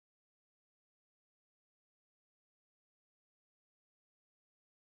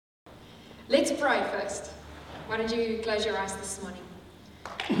Let's pray first. Why don't you close your eyes this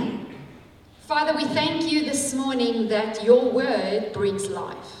morning? Father, we thank you this morning that your word brings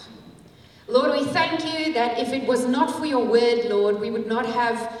life. Lord, we thank you that if it was not for your word, Lord, we would not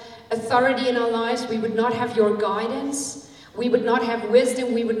have authority in our lives, we would not have your guidance, we would not have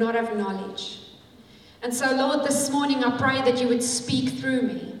wisdom, we would not have knowledge. And so, Lord, this morning I pray that you would speak through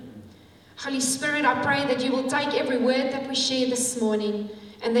me. Holy Spirit, I pray that you will take every word that we share this morning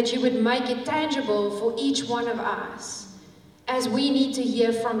and that you would make it tangible for each one of us as we need to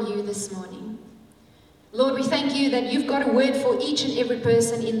hear from you this morning. Lord, we thank you that you've got a word for each and every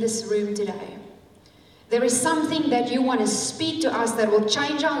person in this room today. There is something that you want to speak to us that will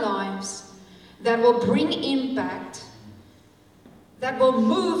change our lives, that will bring impact, that will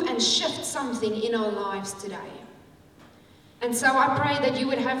move and shift something in our lives today. And so I pray that you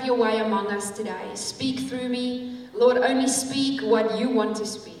would have your way among us today. Speak through me. Lord, only speak what you want to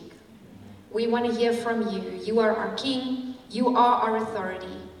speak. We want to hear from you. You are our King. You are our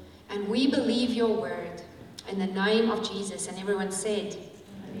authority. And we believe your word. In the name of Jesus. And everyone said,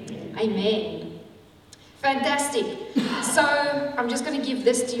 Amen. Amen. Fantastic. So I'm just going to give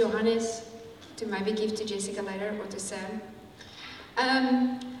this to Johannes, to maybe give to Jessica later, or to Sam.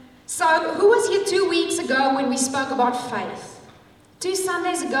 So who was here 2 weeks ago when we spoke about faith? 2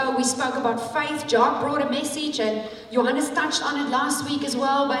 Sundays ago, we spoke about faith. Jock brought a message, and Johannes touched on it last week as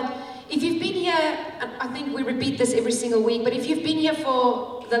well. But if you've been here, I think we repeat this every single week, but if you've been here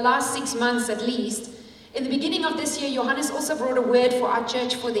for the last 6 months at least, in the beginning of this year, Johannes also brought a word for our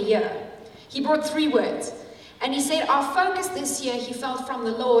church for the year. He brought 3 words. And he said our focus this year, he felt from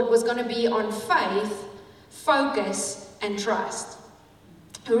the Lord, was going to be on faith, focus, and trust.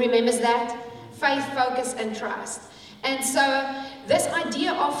 Who remembers that? Faith, focus, and trust. And so this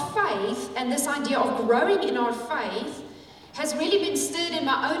idea of faith and this idea of growing in our faith has really been stirred in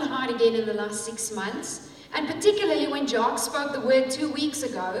my own heart again in the last 6 months. And particularly when Jock spoke the word 2 weeks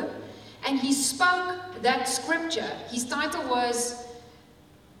ago, and he spoke that scripture. His title was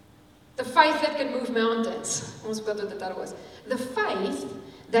The Faith That Can Move Mountains. I almost forgot what the title was. The Faith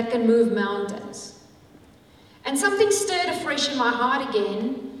That Can Move Mountains. And something stirred afresh in my heart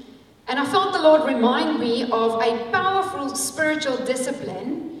again. And I felt the Lord remind me of a powerful spiritual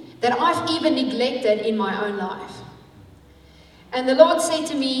discipline that I've even neglected in my own life. And the Lord said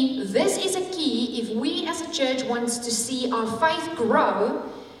to me, this is a key if we as a church want to see our faith grow,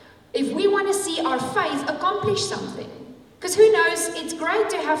 if we want to see our faith accomplish something. Because who knows, it's great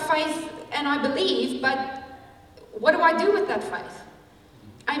to have faith and I believe, but what do I do with that faith?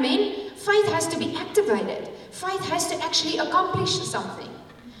 Amen? Faith has to be activated. Faith has to actually accomplish something.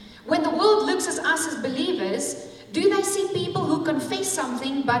 When the world looks at us as believers, do they see people who confess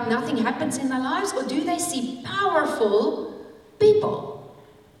something but nothing happens in their lives? Or do they see powerful people?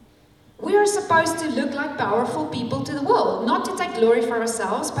 We are supposed to look like powerful people to the world, not to take glory for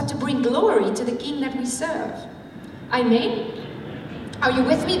ourselves, but to bring glory to the King that we serve. Amen? Are you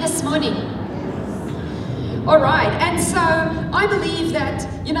with me this morning? All right, and so I believe that,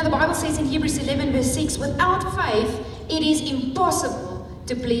 the Bible says in Hebrews 11 verse 6, without faith, it is impossible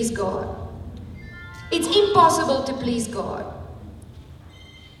to please God. It's impossible to please God.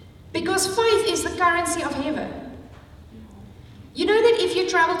 Because faith is the currency of heaven. You know that if you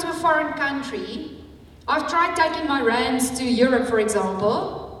travel to a foreign country, I've tried taking my rands to Europe, for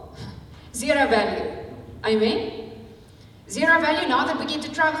example, zero value. Amen? Zero value. Now that we get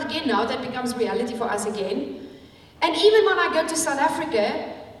to travel again, now that becomes reality for us again. And even when I go to South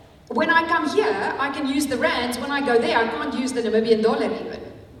Africa, when I come here, I can use the rands. When I go there, I can't use the Namibian dollar even.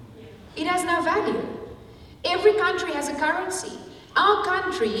 It has no value. Every country has a currency. Our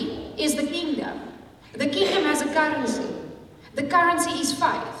country is the kingdom. The kingdom has a currency. The currency is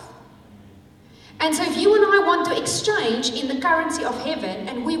faith. And so if you and I want to exchange in the currency of heaven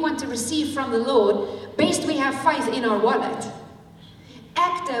and we want to receive from the Lord, best we have faith in our wallet.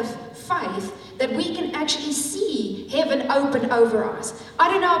 Active faith that we can actually see heaven open over us.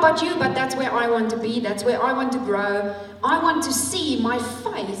 I don't know about you, but that's where I want to be. That's where I want to grow. I want to see my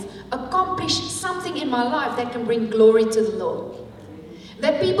faith accomplish something in my life that can bring glory to the Lord.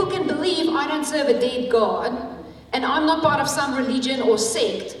 That people can believe I don't serve a dead God and I'm not part of some religion or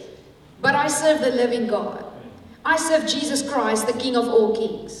sect, but I serve the living God. I serve Jesus Christ, the King of all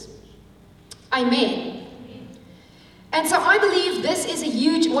kings. Amen. And so I believe this is a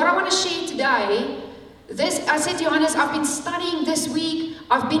huge, what I want to share today, I said to Johannes, I've been studying this week,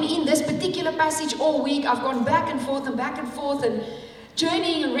 I've been in this particular passage all week, I've gone back and forth and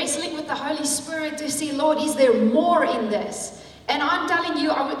journeying and wrestling with the Holy Spirit to see, Lord, is there more in this? And I'm telling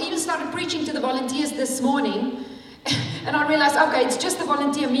you, I even started preaching to the volunteers this morning, And I realized, okay, it's just a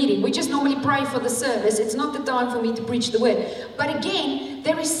volunteer meeting. We just normally pray for the service. It's not the time for me to preach the word. But again,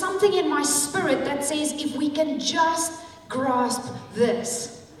 there is something in my spirit that says if we can just grasp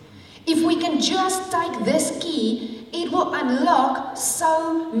this, if we can just take this key, it will unlock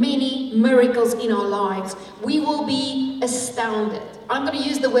so many miracles in our lives. We will be astounded. I'm going to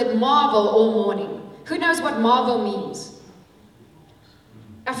use the word marvel all morning. Who knows what marvel means?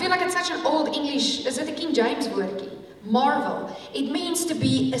 I feel like it's such an old English, is it a King James woordjie? Marvel. It means to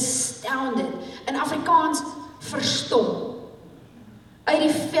be astounded. In Afrikaans, verstom. Uit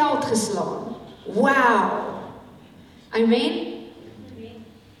die veld geslaan. Wow. Amen?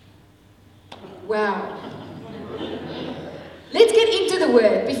 Wow. Let's get into the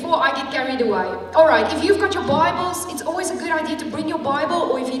word before I get carried away. All right, if you've got your Bibles, it's always a good idea to bring your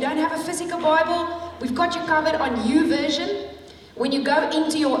Bible, or if you don't have a physical Bible, we've got you covered on YouVersion. When you go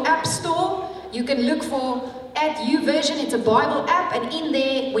into your app store, you can look for at YouVersion. It's a Bible app, and in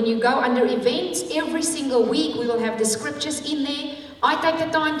there, when you go under events, every single week we will have the scriptures in there. I take the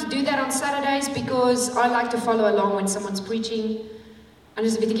time to do that on Saturdays because I like to follow along when someone's preaching. And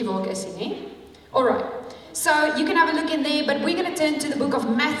there's a bit of all right. So you can have a look in there, but we're going to turn to the book of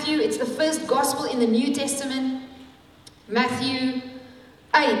Matthew. It's the first gospel in the New Testament. Matthew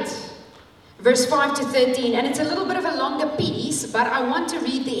 8, verse 5 to 13. And it's a little bit of a longer piece, but I want to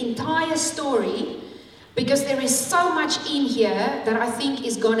read the entire story because there is so much in here that I think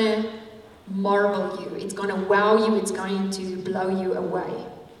is going to marvel you. It's going to wow you. It's going to blow you away.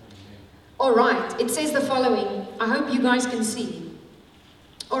 All right. It says the following. I hope you guys can see.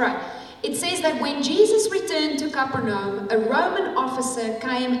 All right. It says that when Jesus returned to Capernaum, a Roman officer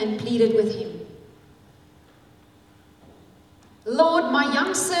came and pleaded with him. Lord, my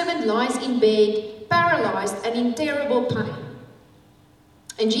young servant lies in bed, paralyzed and in terrible pain.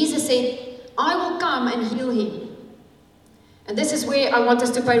 And Jesus said, I will come and heal him. And this is where I want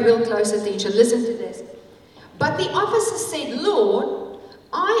us to pay real close attention. Listen to this. But the officer said, Lord,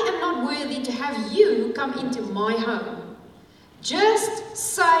 I am not worthy to have you come into my home. Just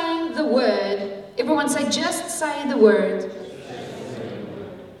say the word. Everyone say, just say the word.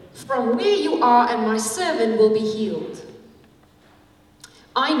 From where you are, and my servant will be healed.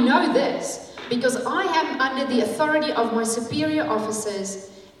 I know this because I am under the authority of my superior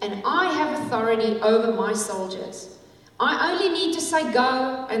officers, and I have authority over my soldiers. I only need to say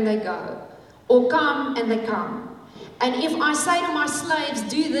go, and they go, or come, and they come. And if I say to my slaves,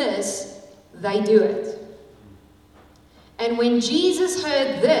 do this, they do it. And when Jesus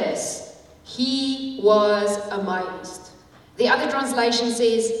heard this, he was amazed. The other translation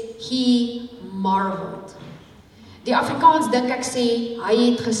says, he marveled. Die Afrikaans dink ek sê, hy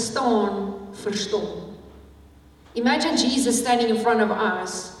het gestaan, verstom. Imagine Jesus standing in front of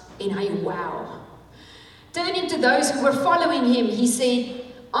us, and hy wow. Turning to those who were following him, he said,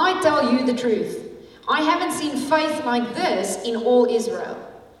 I tell you the truth. I haven't seen faith like this in all Israel.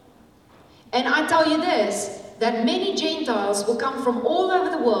 And I tell you this, that many Gentiles will come from all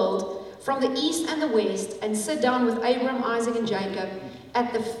over the world, from the east and the west, and sit down with Abraham, Isaac, and Jacob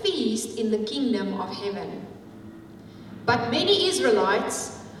at the feast in the kingdom of heaven. But many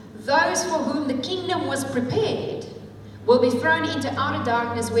Israelites, those for whom the kingdom was prepared, will be thrown into outer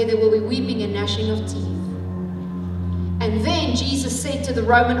darkness where there will be weeping and gnashing of teeth. And then Jesus said to the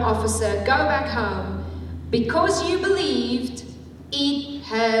Roman officer, go back home, because you believed, it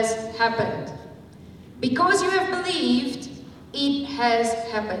has happened. Because you have believed, it has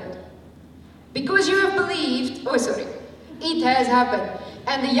happened. Because you have believed, it has happened.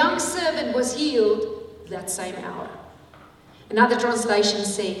 And the young servant was healed that same hour. Another translation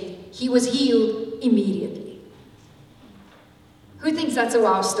said, he was healed immediately. Who thinks that's a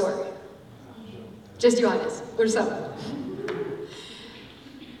wow story? Just Johannes or someone.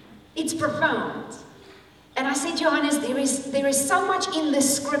 It's profound. And I said, Johannes, there is so much in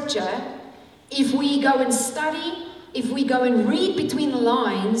this scripture. If we go and study, if we go and read between the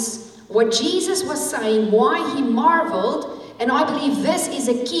lines, what Jesus was saying, why he marveled, and I believe this is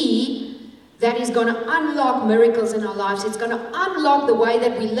a key that is going to unlock miracles in our lives. It's going to unlock the way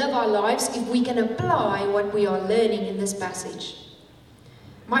that we live our lives if we can apply what we are learning in this passage.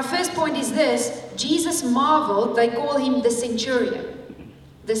 My first point is this, Jesus marveled, they call him the centurion,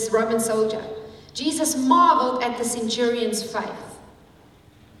 this Roman soldier. Jesus marveled at the centurion's faith.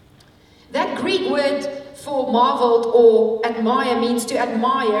 That Greek word for marveled or admire means to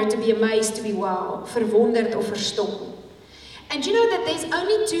admire, to be amazed, to be wow, verwonderd of verstom. And you know that there's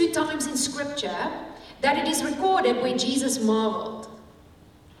only 2 times in scripture that it is recorded where Jesus marveled.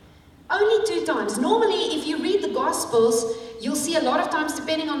 Only 2 times. Normally, if you read the Gospels, you'll see a lot of times,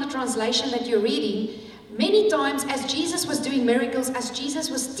 depending on the translation that you're reading, many times as Jesus was doing miracles, as Jesus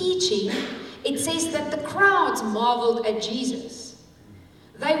was teaching, it says that the crowds marveled at Jesus.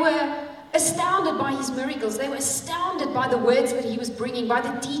 They were astounded by his miracles. They were astounded by the words that he was bringing, by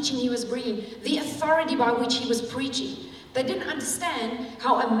the teaching he was bringing, the authority by which he was preaching. They didn't understand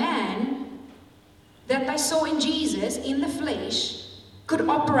how a man that they saw in Jesus, in the flesh, could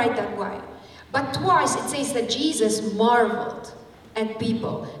operate that way. But twice it says that Jesus marveled at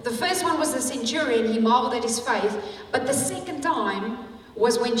people. The first one was the centurion, he marveled at his faith. But the second time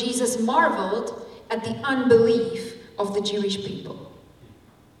was when Jesus marveled at the unbelief of the Jewish people.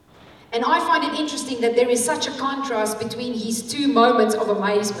 And I find it interesting that there is such a contrast between his two moments of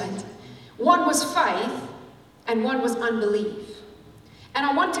amazement. One was faith and one was unbelief. And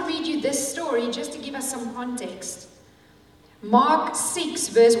I want to read you this story just to give us some context. Mark 6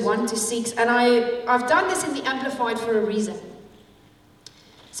 verse 1 to 6. And I've done this in the Amplified for a reason.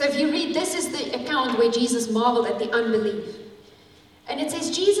 So if you read, this is the account where Jesus marveled at the unbelief. And it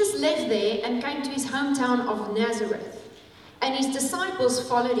says, Jesus left there and came to his hometown of Nazareth. And his disciples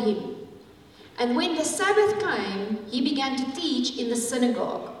followed him. And when the Sabbath came, he began to teach in the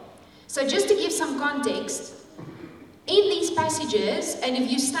synagogue. So just to give some context, in these passages, and if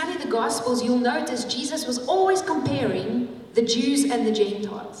you study the Gospels, you'll notice Jesus was always comparing the Jews and the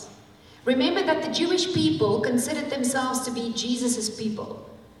Gentiles. Remember that the Jewish people considered themselves to be Jesus' people.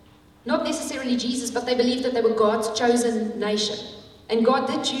 Not necessarily Jesus, but they believed that they were God's chosen nation. And God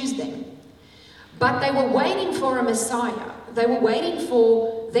did choose them. But they were waiting for a Messiah. They were waiting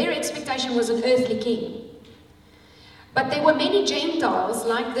for, their expectation was an earthly king. But there were many Gentiles,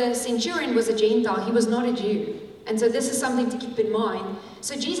 like the centurion was a Gentile, he was not a Jew. And so this is something to keep in mind.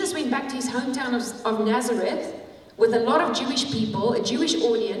 So Jesus went back to his hometown of Nazareth with a lot of Jewish people, a Jewish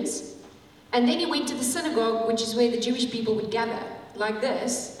audience. And then he went to the synagogue, which is where the Jewish people would gather, like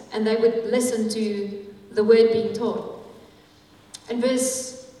this, and they would listen to the word being taught. And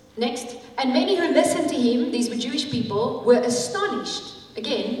verse next, and many who listened to him, these were Jewish people, were astonished,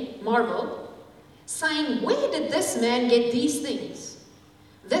 again, marvel, saying, where did this man get these things?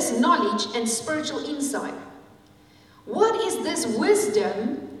 This knowledge and spiritual insight. What is this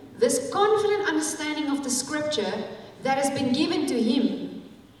wisdom, this confident understanding of the scripture that has been given to him?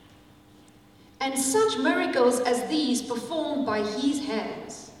 And such miracles as these performed by his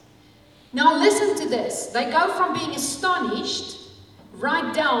hands. Now listen to this. They go from being astonished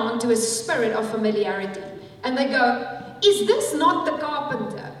right down to a spirit of familiarity. And they go, is this not the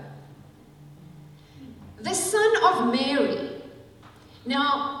carpenter? The son of Mary.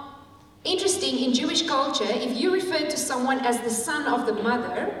 Now, interesting, in Jewish culture, if you refer to someone as the son of the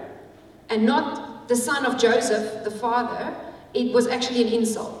mother and not the son of Joseph, the father, it was actually an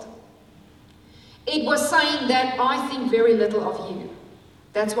insult. It was saying that I think very little of you.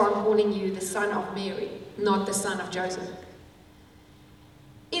 That's why I'm calling you the son of Mary, not the son of Joseph.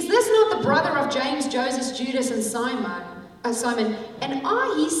 Is this not the brother of James, Joseph, Judas, and Simon? And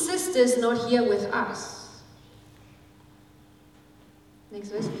are his sisters not here with us? Next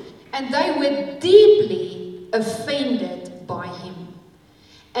verse. And they were deeply offended by him.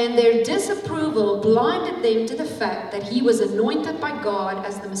 And their disapproval blinded them to the fact that he was anointed by God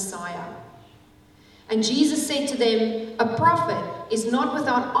as the Messiah. And Jesus said to them, a prophet is not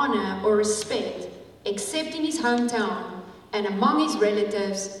without honor or respect, except in his hometown and among his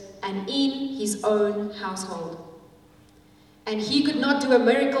relatives and in his own household. And he could not do a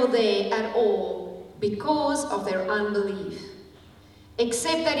miracle there at all because of their unbelief,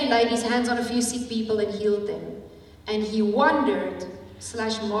 except that he laid his hands on a few sick people and healed them. And he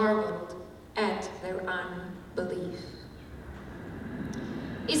wondered/marveled at their unbelief.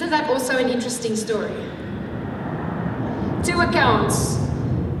 Isn't that also an interesting story? Two accounts.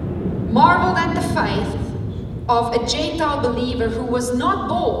 Marveled at the faith of a Gentile believer who was not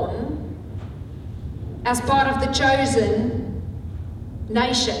born as part of the chosen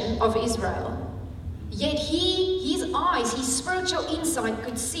nation of Israel. Yet his eyes, his spiritual insight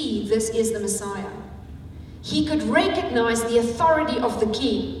could see this is the Messiah. He could recognize the authority of the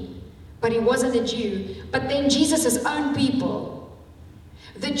king, but he wasn't a Jew. But then Jesus' own people,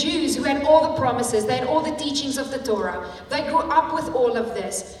 the Jews who had all the promises, they had all the teachings of the Torah, they grew up with all of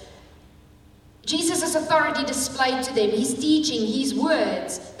this. Jesus' authority displayed to them, his teaching, his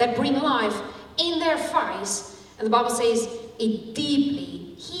words that bring life in their face. And the Bible says he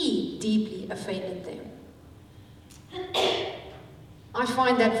deeply offended them. I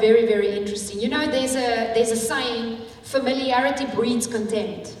find that very, very interesting. You know, there's a saying, familiarity breeds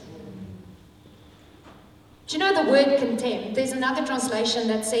contempt. Do you know the word contempt? There's another translation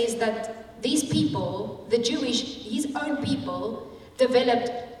that says that these people, the Jewish, his own people, developed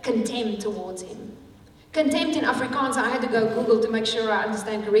contempt towards him. Contempt in Afrikaans, I had to go Google to make sure I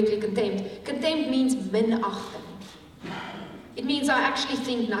understand correctly contempt. Contempt means minachting. It means I actually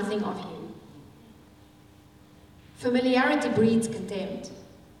think nothing of you. Familiarity breeds contempt.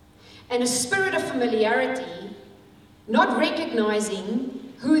 And a spirit of familiarity, not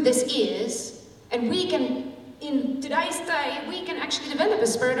recognizing who this is, and we can, in today's day, we can actually develop a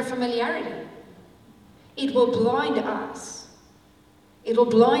spirit of familiarity. It will blind us. It will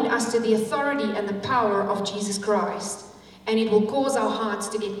blind us to the authority and the power of Jesus Christ. And it will cause our hearts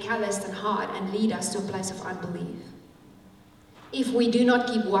to get calloused and hard and lead us to a place of unbelief. If we do not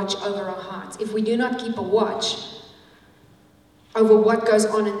keep watch over our hearts, if we do not keep a watch over what goes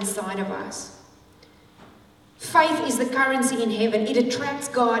on inside of us. Faith is the currency in heaven. It attracts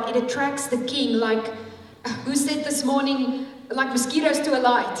God. It attracts the King, like, who said this morning, like mosquitoes to a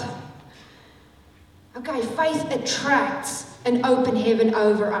light. Okay, faith attracts an open heaven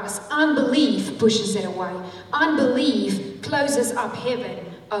over us. Unbelief pushes it away. Unbelief closes up heaven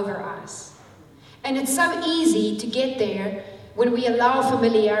over us. And it's so easy to get there when we allow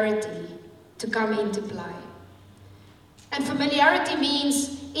familiarity to come into play. And familiarity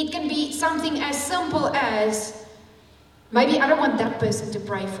means it can be something as simple as, maybe I don't want that person to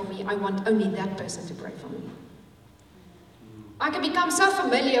pray for me, I want only that person to pray for me. I can become so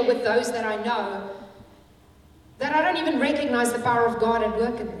familiar with those that I know that I don't even recognize the power of God at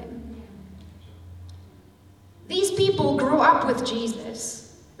work in them. These people grew up with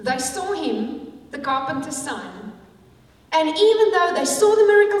Jesus. They saw him, the carpenter's son. And even though they saw the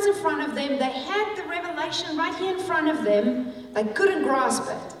miracles in front of them, they had the revelation right here in front of them, they couldn't grasp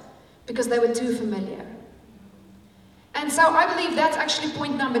it because they were too familiar. And so I believe that's actually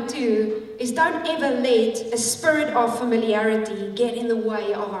point number 2, is don't ever let a spirit of familiarity get in the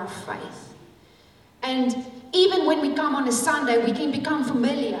way of our faith. And even when we come on a Sunday, we can become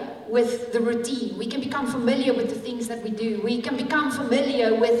familiar with the routine. We can become familiar with the things that we do. We can become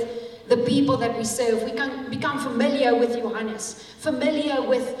familiar with the people that we serve. We can become familiar with Johannes, familiar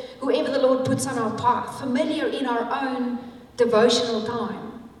with whoever the Lord puts on our path, familiar in our own devotional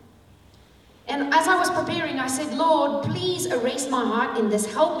time. And as I was preparing, I said, Lord, please arrest my heart in this.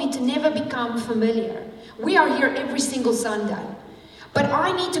 Help me to never become familiar. We are here every single Sunday. But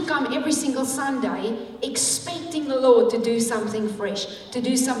I need to come every single Sunday expecting the Lord to do something fresh, to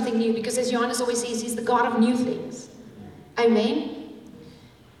do something new. Because as Johannes always says, he's the God of new things. Amen?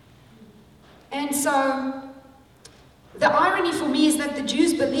 And so, the irony for me is that the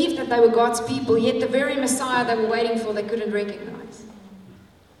Jews believed that they were God's people, yet the very Messiah they were waiting for, they couldn't recognize.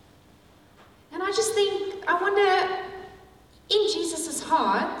 And I just think, I wonder, in Jesus'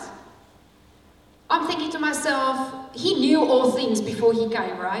 heart, I'm thinking to myself, he knew all things before he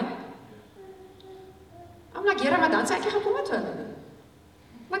came, right? I'm like, Here, maar dan sê ek jy gaan kom met hulle.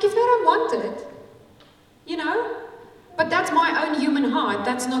 Like, if they don't want it, you know? But that's my own human heart.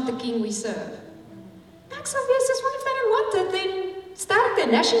 That's not the King we serve. Ek sal wees, as well, if they don't want it, then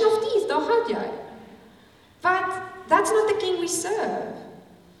sterkte, gnashing of teeth, daar gaan jy. But that's not the King we serve.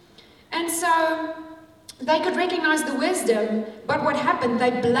 And so, they could recognize the wisdom, but what happened?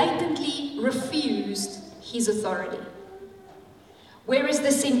 They blatantly refused his authority. Whereas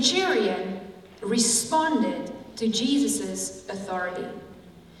the centurion responded to Jesus' authority.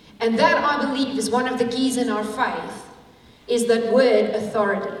 And that, I believe, is one of the keys in our faith, is that word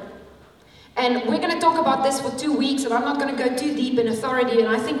authority. And we're going to talk about this for 2 weeks, and I'm not going to go too deep in authority, and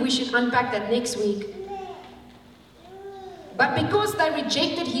I think we should unpack that next week. But because they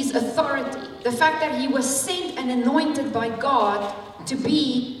rejected his authority, the fact that he was sent and anointed by God to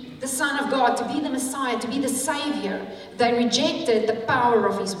be the Son of God, to be the Messiah, to be the Savior, they rejected the power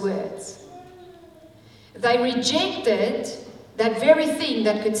of his words. They rejected that very thing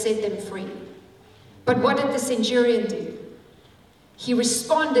that could set them free. But what did the centurion do? He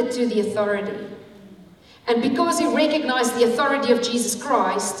responded to the authority. And because he recognized the authority of Jesus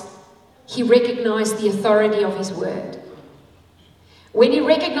Christ, he recognized the authority of his word. When he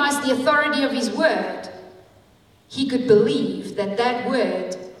recognized the authority of his word, he could believe that that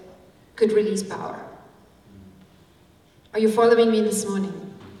word could release power. Are you following me this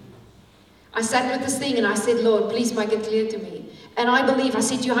morning? I sat with this thing and I said, Lord, please make it clear to me. And I believe, I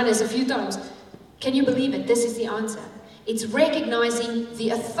said to Johannes a few times, can you believe it? This is the answer. It's recognizing the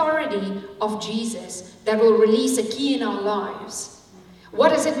authority of Jesus that will release a key in our lives. What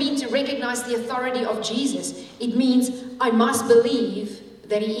does it mean to recognize the authority of Jesus? It means I must believe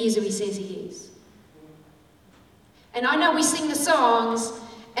that he is who he says he is. And I know we sing the songs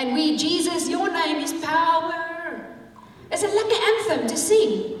and Jesus, your name is power. It's a lekker anthem to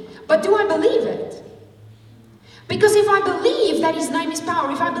sing. But do I believe it? Because if I believe that his name is power,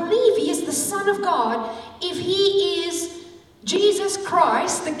 if I believe he is the Son of God, if He is Jesus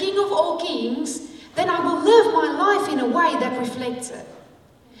Christ, the King of all kings, then I will live my life in a way that reflects it.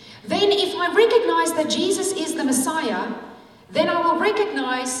 Then if I recognize that Jesus is the Messiah, then I will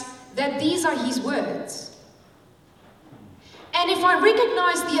recognize that these are His words. And if I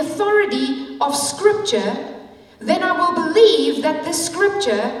recognize the authority of Scripture, then I will believe that the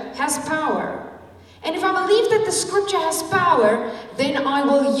Scripture has power. And if I believe that the Scripture has power, then I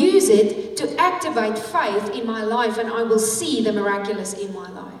will use it to activate faith in my life, and I will see the miraculous in my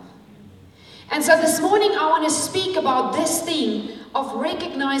life. And so this morning I want to speak about this thing of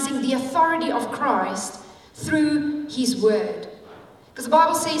recognizing the authority of Christ through His Word. Because the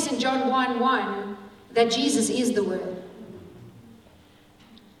Bible says in John 1:1 that Jesus is the Word.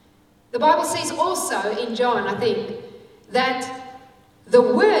 The Bible says also in John, I think, that the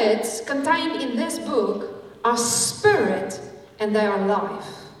words contained in this book are spirit and they are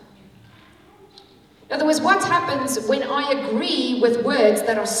life. In other words, what happens when I agree with words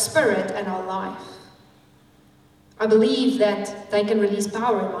that are spirit and are life? I believe that they can release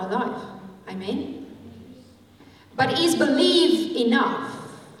power in my life. Amen? But is belief enough?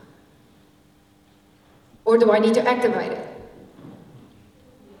 Or do I need to activate it?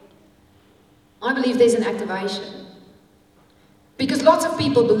 I believe there's an activation. Because lots of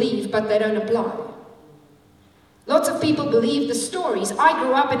people believe, but they don't apply. Lots of people believe the stories. I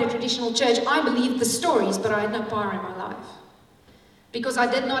grew up in a traditional church. I believed the stories, but I had no power in my life. Because I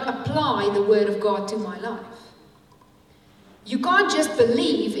did not apply the Word of God to my life. You can't just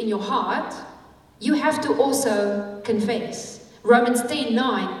believe in your heart. You have to also confess. Romans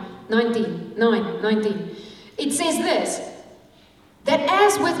 10:19. It says this, that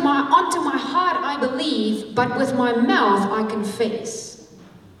as with unto my heart I believe, but with my mouth I confess.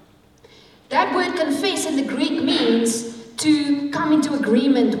 That word confess in the Greek means to come into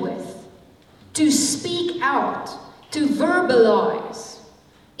agreement with, to speak out, to verbalize.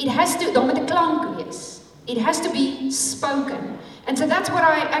 It has to, dan met 'n klank wees. It has to be spoken. And so that's what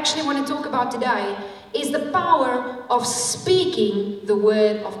I actually want to talk about today, is the power of speaking the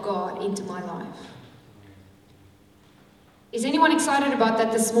Word of God into my life. Is anyone excited about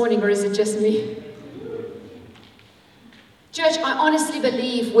that this morning, or is it just me? Church, I honestly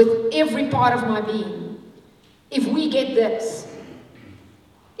believe with every part of my being, if we get this,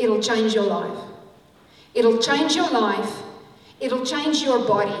 it'll change your life. It'll change your life. It'll change your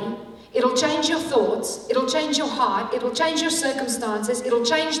body. It'll change your thoughts. It'll change your heart. It'll change your circumstances. It'll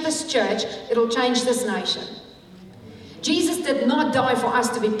change this church. It'll change this nation. Jesus did not die for us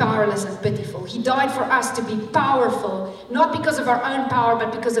to be powerless and pitiful. He died for us to be powerful, not because of our own power,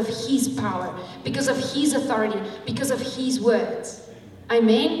 but because of His power, because of His authority, because of His words.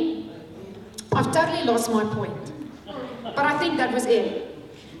 Amen? I've totally lost my point, but I think that was it.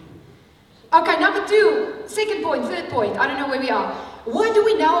 Okay, number 2, second point, third point. I don't know where we are. What do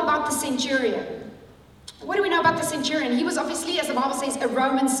we know about the centurion? What do we know about the centurion? He was obviously, as the Bible says, a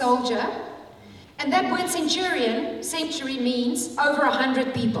Roman soldier. And that word century means over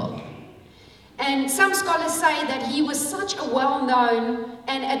 100 people. And some scholars say that he was such a well-known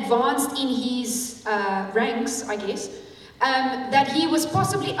and advanced in his ranks, I guess, that he was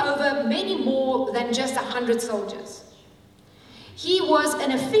possibly over many more than just 100 soldiers. He was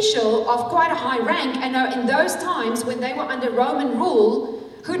an official of quite a high rank, and in those times when they were under Roman rule,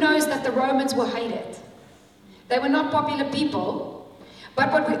 who knows that the Romans were hated. They were not popular people.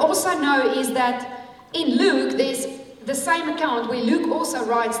 But what we also know is that in Luke, there's the same account where Luke also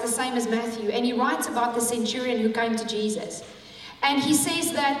writes the same as Matthew, and he writes about the centurion who came to Jesus. And he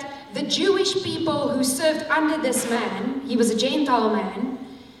says that the Jewish people who served under this man, he was a Gentile man,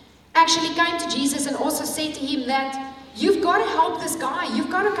 actually came to Jesus and also said to him that you've got to help this guy, you've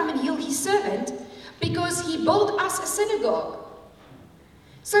got to come and heal his servant because he built us a synagogue.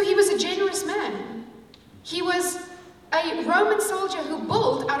 So he was a generous man. He was a Roman soldier who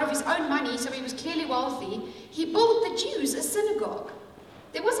built out of his own money, so he was clearly wealthy. He built the Jews a synagogue.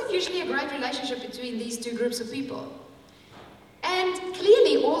 There wasn't usually a great relationship between these two groups of people. And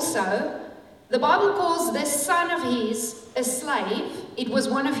clearly also, the Bible calls this son of his a slave. It was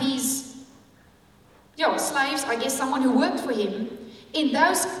one of his slaves, I guess someone who worked for him. In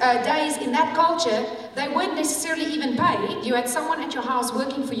those days, in that culture, they weren't necessarily even paid. You had someone at your house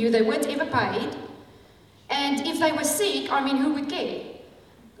working for you, they weren't ever paid. And if they were sick, who would care?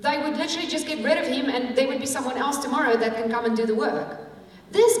 They would literally just get rid of him and there would be someone else tomorrow that can come and do the work.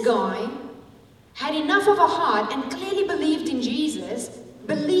 This guy had enough of a heart and clearly believed in Jesus,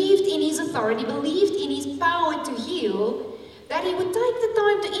 believed in His authority, believed in His power to heal, that he would take the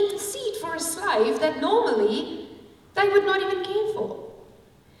time to intercede for a slave that normally they would not even care for.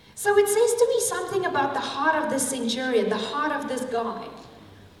 So it says to me something about the heart of this centurion, the heart of this guy.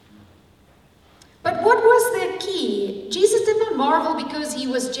 But what was the key? Jesus did not marvel because he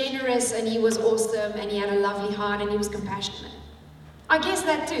was generous and he was awesome and he had a lovely heart and he was compassionate. I guess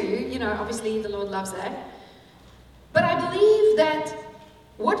that too, obviously the Lord loves that. But I believe that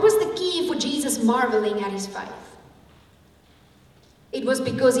what was the key for Jesus marveling at his faith? It was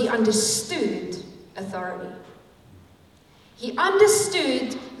because he understood authority. He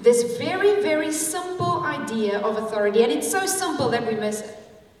understood this very, very simple idea of authority, and it's so simple that we miss it.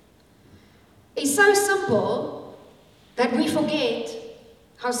 It's so simple that we forget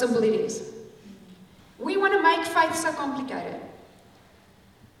how simple it is. We want to make faith so complicated.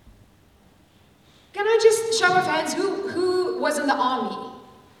 Can I just show of hands who was in the army?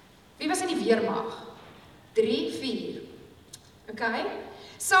 Wie was in die weermag? 3, 4. Okay?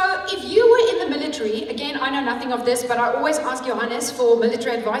 So if you were in the military, again, I know nothing of this, but I always ask Johannes for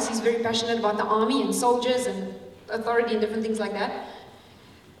military advice. He's very passionate about the army and soldiers and authority and different things like that.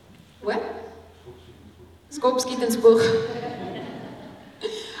 What? Skop, skiet en spoeg.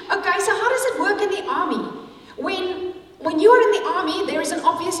 Okay, so how does it work in the army? When you are in the army, there is an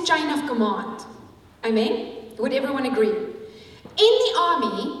obvious chain of command. Amen? Would everyone agree? In the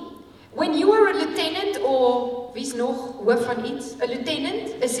army, when you are a lieutenant or wie's nog hoof van iets, a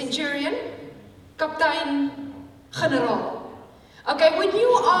lieutenant, a centurion, kaptein, generaal. Okay, when you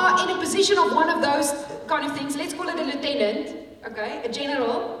are in a position of one of those kind of things, let's call it a lieutenant, okay, a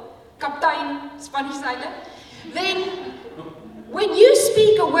general, kaptein, Spanish side, then when you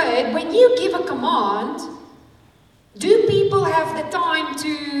speak a word, when you give a command, do people have the time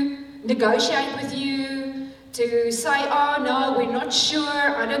to negotiate with you, to say, oh no, we're not sure,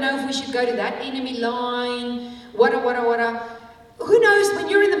 I don't know if we should go to that enemy line, wada. Who knows, when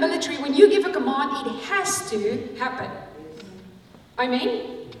you're in the military, when you give a command, it has to happen. I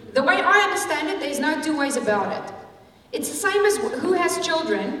mean, the way I understand it, there's no two ways about it. It's the same as who has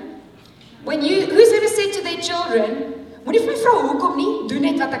children. Who's ever said to their children, moenie vir my vra hoekom nie, doen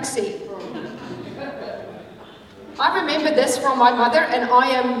net wat ek sê. I remember this from my mother, and I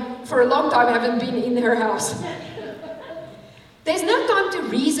am, for a long time, haven't been in her house. There's no time to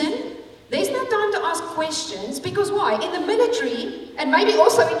reason. There's no time to ask questions, because why? In the military, and maybe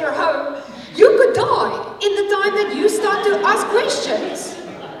also in your home, you could die in the time that you start to ask questions.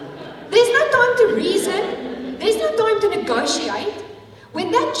 There's no time to reason. There's no time to negotiate.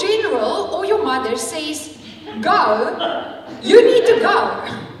 When that general or your mother says, go, you need to go.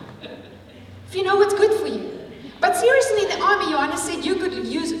 If you know what's good for you. But seriously, in the army, Johannes said you could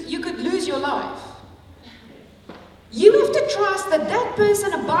lose your life. You have to trust that that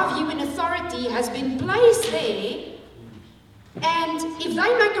person above you in authority has been placed there, and if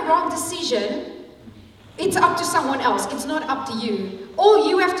they make a wrong decision, it's up to someone else. It's not up to you. All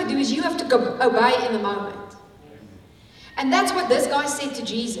you have to do is you have to obey in the moment. And that's what this guy said to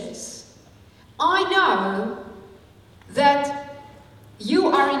Jesus. I know that you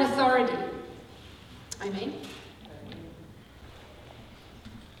are in authority. Amen.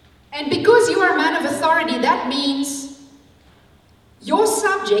 And because you are a man of authority, that means your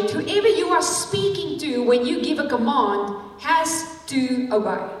subject, whoever you are speaking to when you give a command, has to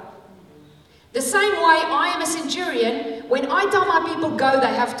obey. The same way I am a centurion, when I tell my people go,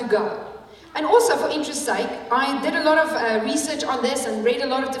 they have to go. And also, for interest's sake, I did a lot of research on this and read a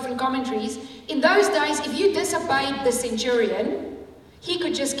lot of different commentaries. In those days, if you disobeyed the centurion, he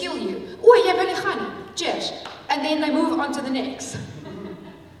could just kill you. Oh, jy wil nie gaan nie. Cheers. And then they move on to the next.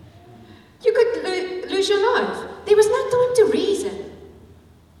 You could lose your life. There was no time to reason.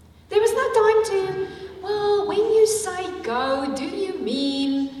 There was no time to, well, when you say go, do you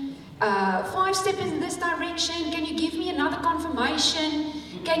mean 5 steps in this direction? Can you give me another confirmation?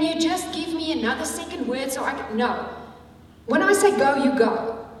 Can you just give me another second word so I can... No. When I say go, you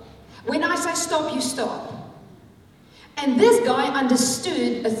go. When I say stop, you stop. And this guy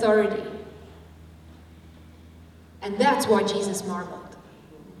understood authority. And that's why Jesus marveled.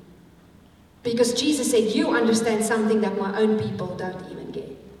 Because Jesus said, you understand something that my own people don't even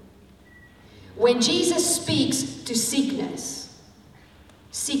get. When Jesus speaks to sickness,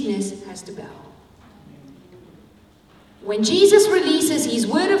 sickness has to bow. When Jesus releases his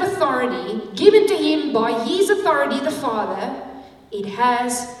word of authority, given to him by his authority, the Father, it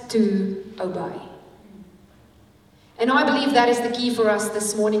has to obey. And I believe that is the key for us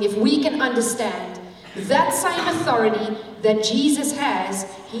this morning. If we can understand that same authority that Jesus has,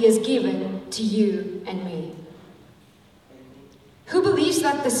 he has given to you and me. Who believes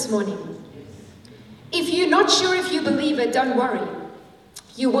that this morning? If you're not sure if you believe it, don't worry.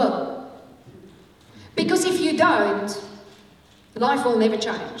 You will. Because if you don't, life will never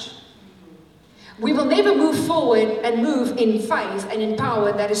change. We will never move forward and move in faith and in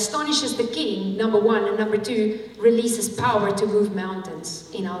power that astonishes the King, number one, and number two, releases power to move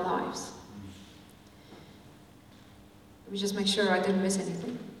mountains in our lives. Let me just make sure I didn't miss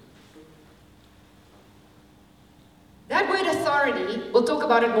anything. That word authority, we'll talk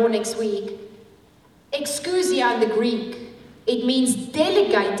about it more next week. Exousia in the Greek, it means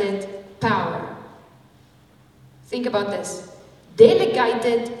delegated power. Think about this.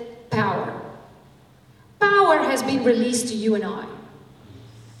 Delegated power. Power has been released to you and I.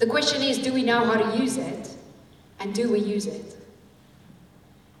 The question is, do we know how to use it? And do we use it?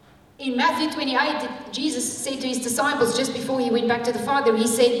 In Matthew 28, Jesus said to his disciples just before he went back to the Father, he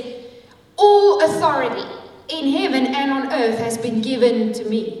said, all authority in heaven and on earth has been given to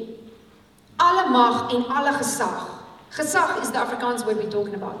me. Alle mag en alle gesag. Gesag is the Afrikaans word we're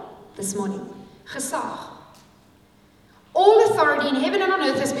talking about this morning. Gesag. All authority in heaven and on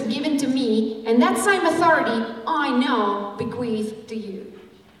earth has been given to me, and that same authority I now bequeath to you.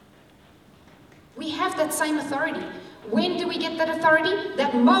 We have that same authority. When do we get that authority?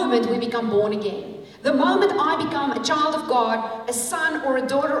 That moment we become born again. The moment I become a child of God, a son or a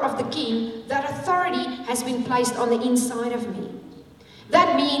daughter of the King, that authority has been placed on the inside of me.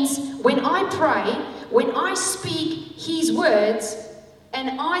 That means when I pray, when I speak His words,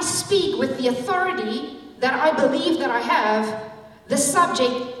 and I speak with the authority that I believe that I have, the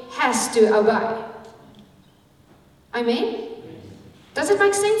subject has to obey. Amen? Does it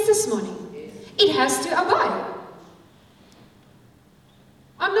make sense this morning? It has to obey.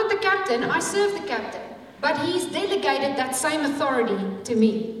 I'm not the captain, I serve the captain. But He's delegated that same authority to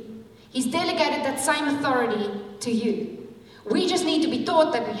me. He's delegated that same authority to you. We just need to be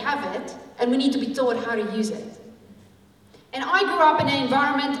taught that we have it, and we need to be taught how to use it. And I grew up in an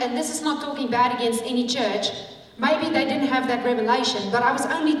environment, and this is not talking bad against any church, maybe they didn't have that revelation, but I was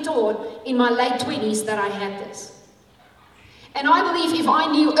only taught in my late 20s that I had this. And I believe if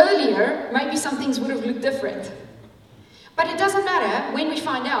I knew earlier, maybe some things would have looked different. But it doesn't matter when we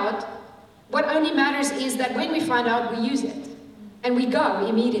find out. What only matters is that when we find out, we use it. And we go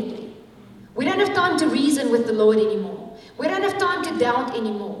immediately. We don't have time to reason with the Lord anymore. We don't have time to doubt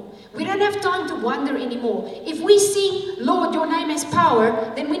anymore. We don't have time to wonder anymore. If we sing, Lord, your name has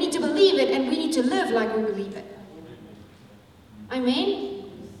power, then we need to believe it and we need to live like we believe it. Amen?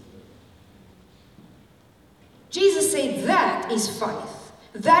 Jesus said that is faith.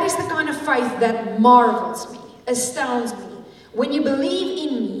 That is the kind of faith that marvels me, astounds me. When you believe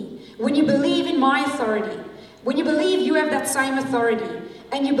in me, when you believe in my authority, when you believe you have that same authority,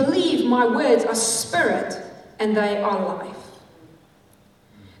 and you believe my words are spirit and they are life.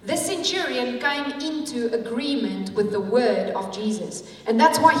 The centurion came into agreement with the word of Jesus. And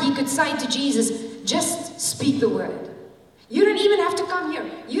that's why he could say to Jesus, just speak the word. You don't even have to come here.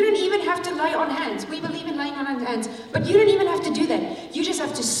 You don't even have to lay on hands. We believe in laying on hands. But you don't even have to do that. You just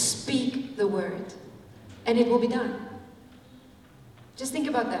have to speak the word. And it will be done. Just think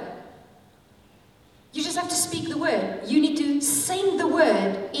about that. You just have to speak the word. You need to send the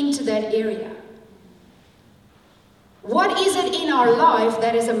word into that area. What is it in our life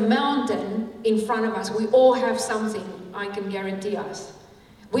that is a mountain in front of us? We all have something, I can guarantee us.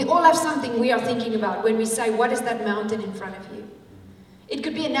 We all have something we are thinking about when we say, what is that mountain in front of you? It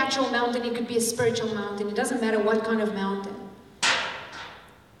could be a natural mountain, it could be a spiritual mountain. It doesn't matter what kind of mountain.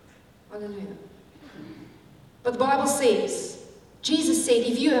 Hallelujah. But the Bible says, Jesus said,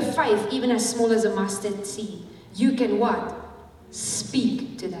 if you have faith, even as small as a mustard seed, you can what?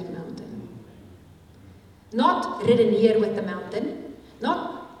 Speak to that mountain. Not redeneer with the mountain,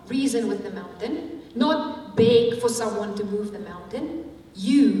 not reason with the mountain, not beg for someone to move the mountain.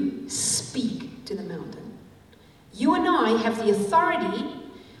 You speak to the mountain. You and I have the authority,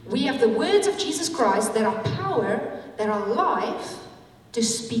 we have the words of Jesus Christ that are power, that are life, to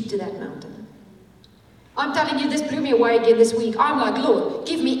speak to that mountain. I'm telling you, this blew me away again this week. I'm like, Lord,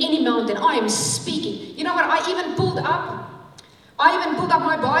 give me any mountain. I am speaking. You know what? I even pulled up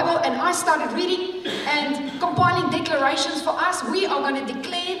my Bible and I started reading and compiling declarations for us. We are going to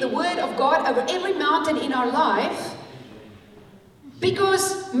declare the word of God over every mountain in our life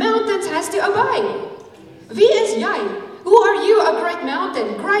because mountains has to obey. Wie is jy? Who are you, a great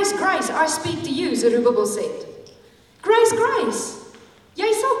mountain? Grace, grace, I speak to you, Zerubbabel said. Grace, grace. Jy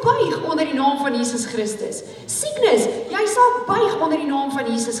sal buig onder die naam van Jesus Christus. Sickness, jy sal buig onder die naam van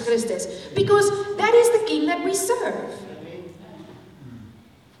Jesus Christus. Because that is the King that we serve.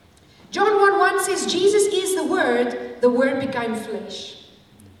 John 1:1 says, Jesus is the Word became flesh.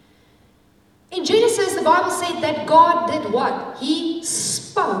 In Genesis, the Bible said that God did what? He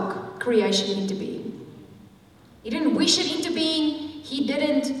spoke creation into being. He didn't wish it into being. being. He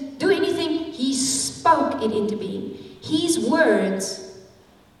didn't do anything. He spoke it into being. His words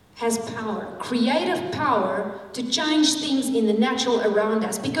has power, creative power to change things in the natural around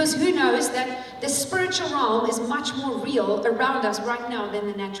us. Because who knows that the spiritual realm is much more real around us right now than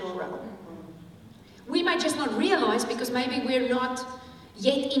the natural realm. We may just not realize because maybe we're not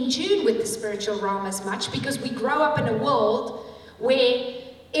yet in tune with the spiritual realm as much because we grow up in a world where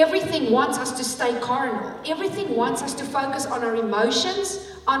everything wants us to stay carnal. Everything wants us to focus on our emotions,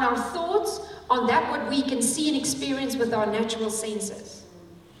 on our thoughts, on that what we can see and experience with our natural senses.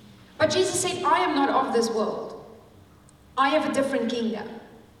 But Jesus said, I am not of this world. I have a different kingdom.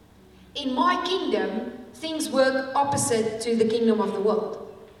 In my kingdom, things work opposite to the kingdom of the world.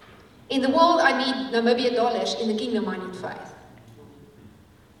 In the world, I need Namibia dollars. In the kingdom, I need faith.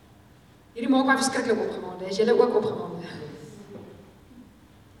 Hierdie maak my verskriklik opgewonde. Is julle ook opgewonde?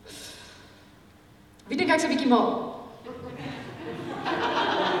 Wie dink ek's 'n bietjie mal?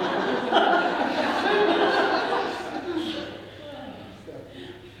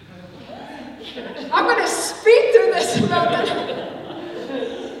 I'm going to speak through this moment.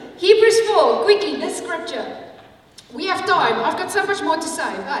 Hebrews 4, quickly, this scripture. We have time. I've got so much more to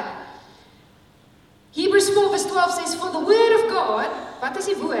say. Right. Hebrews 4 verse 12 says, for the word of God, wat is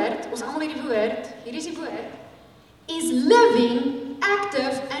die woord? Ons almal het die woord. Hier is die woord. Is living,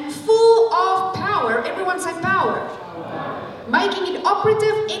 active, and full of power. Everyone say power. Making it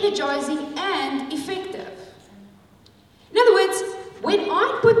operative, energizing, and effective. In other words, when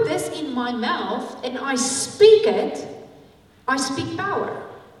I put this in my mouth and I speak it, I speak power.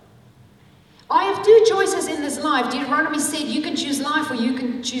 I have two choices in this life. Deuteronomy said you can choose life or you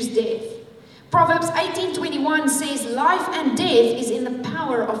can choose death. Proverbs 18:21 says life and death is in the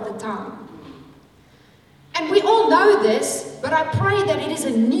power of the tongue. And we all know this, but I pray that it is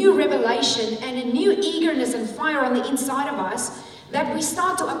a new revelation and a new eagerness and fire on the inside of us, that we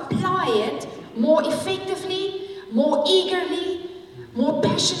start to apply it more effectively, more eagerly, more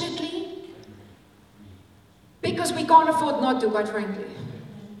passionately, because we can't afford not to, quite frankly.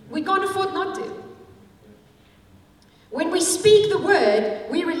 We can't afford not to. When we speak the word,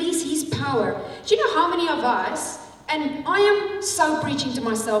 we release His power. Do you know how many of us, and I am so preaching to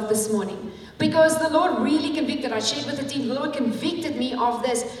myself this morning, because the Lord really convicted, I shared with the team, the Lord convicted me of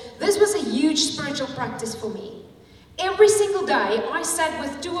this. This was a huge spiritual practice for me. Every single day, I sat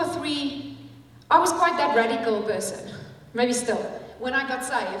with 2 or 3, I was quite that radical person, maybe still, when I got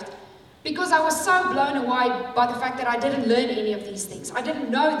saved, because I was so blown away by the fact that I didn't learn any of these things. I didn't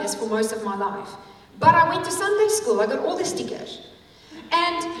know this for most of my life. But I went to Sunday school, I got all the stickers.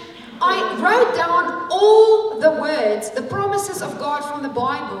 And I wrote down all the words, the promises of God from the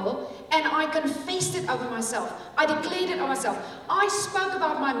Bible, and I confessed it over myself. I declared it on myself. I spoke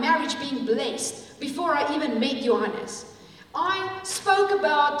about my marriage being blessed before I even met Johannes. I spoke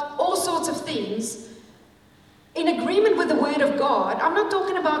about all sorts of things in agreement with the word of God. I'm not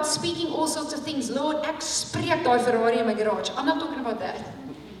talking about speaking all sorts of things. Lord, ek spreek daai Ferrari in my garage. I'm not talking about that.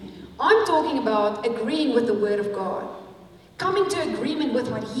 I'm talking about agreeing with the word of God. Coming to agreement with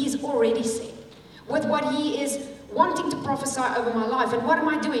what He has already said. With what He is wanting to prophesy over my life. And what am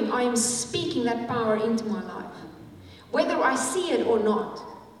I doing? I am speaking that power into my life. Whether I see it or not.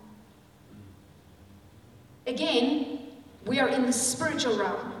 Again, we are in the spiritual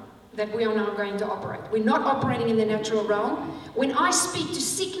realm that we are now going to operate. We're not operating in the natural realm. When I speak to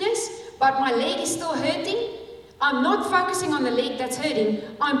sickness, but my leg is still hurting, I'm not focusing on the leg that's hurting.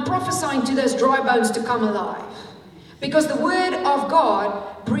 I'm prophesying to those dry bones to come alive. Because the word of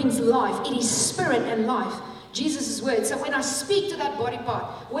God brings life. It is spirit and life. Jesus' word. So when I speak to that body part,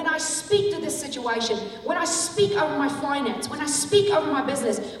 when I speak to this situation, when I speak over my finance, when I speak over my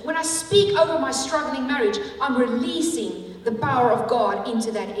business, when I speak over my struggling marriage, I'm releasing the power of God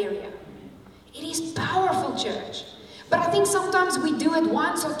into that area. It is powerful, church. But I think sometimes we do it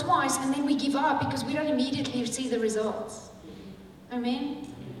once or twice and then we give up because we don't immediately see the results. Amen?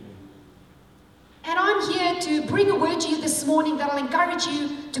 And I'm here to bring a word to you this morning that will encourage you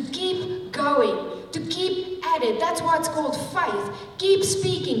to keep going, to keep at it. That's why it's called faith. Keep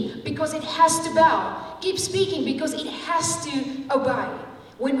speaking because it has to bow. Keep speaking because it has to obey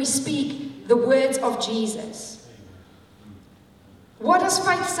when we speak the words of Jesus. What does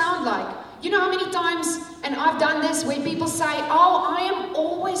faith sound like? You know how many times, and I've done this, where people say, oh, I am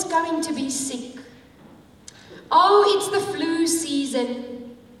always going to be sick. Oh, it's the flu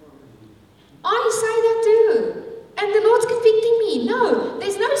season. I say that too. And the Lord's convicting me. No,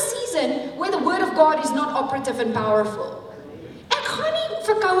 there's no season where the word of God is not operative and powerful. Ek gaan nie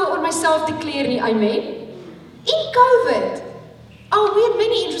verkoue oor myself declare nie, amen. In COVID, oh, we had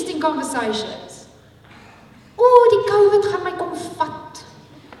many interesting conversations. Oh, die COVID gaan my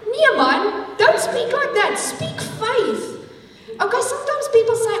Okay, sometimes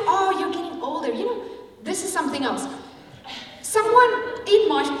people say, oh, you're getting older. You know, this is something else. Someone in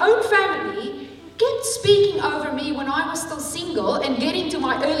my own family kept speaking over me when I was still single and getting to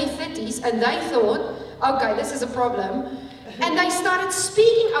my early 30s, and they thought, okay, this is a problem. And they started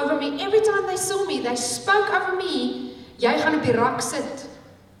speaking over me. Every time they saw me, they spoke over me. Jy gaan op die rak sit.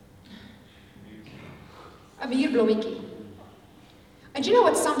 'n muurblommetjie. And you know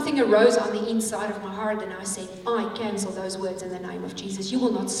what? Something arose on the inside of my heart, and I said, I cancel those words in the name of Jesus. You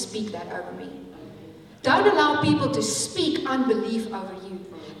will not speak that over me. Don't allow people to speak unbelief over you.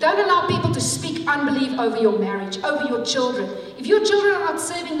 Don't allow people to speak unbelief over your marriage, over your children. If your children are not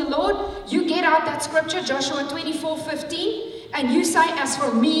serving the Lord, you get out that scripture, Joshua 24:15, and you say, as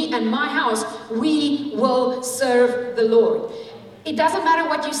for me and my house, we will serve the Lord. It doesn't matter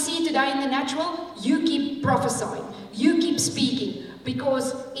what you see today in the natural, you keep prophesying, you keep speaking,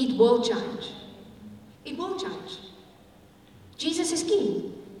 because it will change. It will change. Jesus is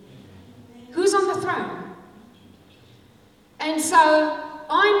king. Who's on the throne? And so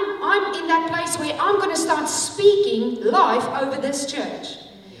I'm in that place where I'm going to start speaking life over this church.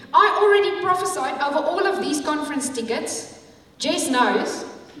 I already prophesied over all of these conference tickets. Jess knows.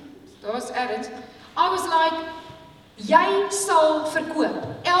 Daar's at it. I was like, jy sal verkoop.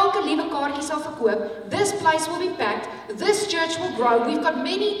 Elke liewe kaartjie sal verkoop. This place will be packed. This church will grow. We've got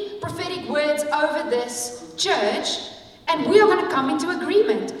many prophetic words over this church, and we are going to come into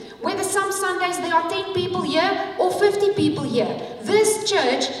agreement. Whether some Sundays there are 10 people here or 50 people here, this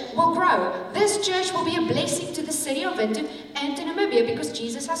church will grow. This church will be a blessing to the city of Windhoek and to Namibia, because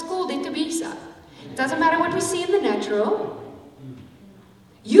Jesus has called it to be so. It doesn't matter what we see in the natural.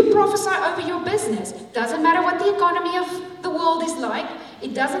 You prophesy over your business. Doesn't matter what the economy of the world is like.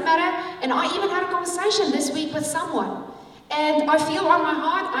 It doesn't matter. And I even had a conversation this week with someone, and I feel on my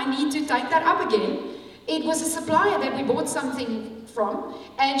heart I need to take that up again. It was a supplier that we bought something from,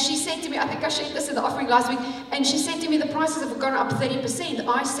 and she said to me, I think I shared this in the offering last week, and she said to me, the prices have gone up 30%.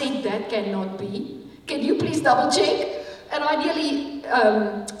 I said, that cannot be. Can you please double check? And I nearly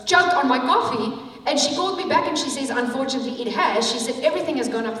choked on my coffee. And she called me back and she says, unfortunately, it has. She said, everything has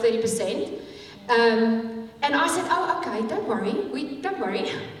gone up 30%. And I said, oh, okay, don't worry. Don't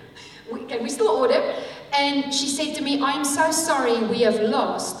worry. Can we still order? And she said to me, I'm so sorry, we have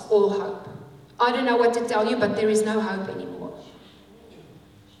lost all hope. I don't know what to tell you, but there is no hope anymore.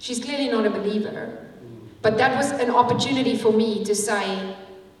 She's clearly not a believer. But that was an opportunity for me to say,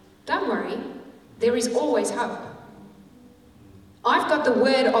 don't worry, there is always hope. I've got the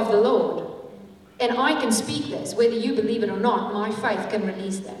word of the Lord. And I can speak this, whether you believe it or not. My faith can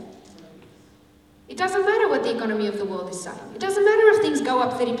release that. It doesn't matter what the economy of the world is saying. It doesn't matter if things go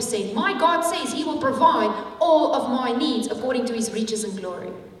up 30%. My God says He will provide all of my needs according to His riches and glory.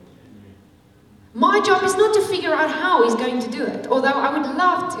 My job is not to figure out how He's going to do it, although I would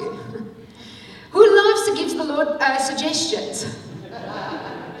love to. Who loves to give the Lord suggestions?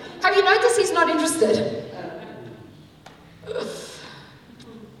 Have you noticed He's not interested?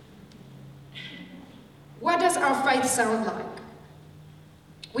 What does our faith sound like?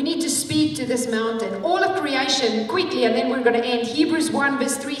 We need to speak to this mountain. All of creation, quickly, and then we're going to end. Hebrews 1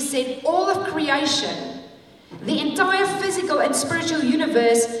 verse 3 said, all of creation, the entire physical and spiritual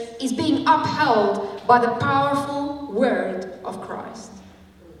universe is being upheld by the powerful word of Christ.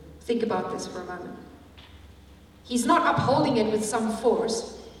 Think about this for a moment. He's not upholding it with some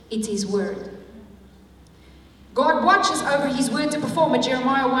force. It's His word. God watches over His word to perform it.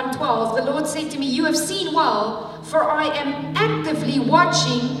 Jeremiah 1:12. The Lord said to me, you have seen well, for I am actively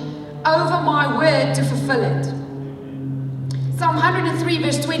watching over my word to fulfill it. Psalm 103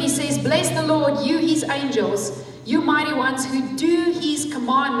 verse 20 says, bless the Lord, you His angels, you mighty ones who do His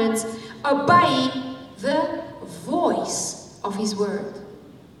commandments, obey the voice of His word.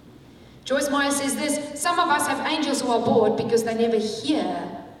 Joyce Meyer says this, some of us have angels who are bored because they never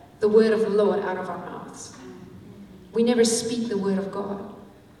hear the word of the Lord out of our mouths. We never speak the word of God.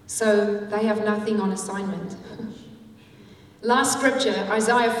 So they have nothing on assignment. Last scripture,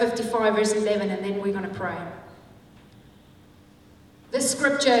 Isaiah 55 verse 11, and then we're going to pray. This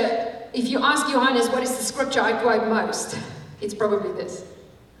scripture, if you ask Johannes what is the scripture I quote most, it's probably this.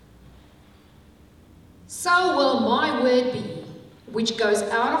 So will my word be, which goes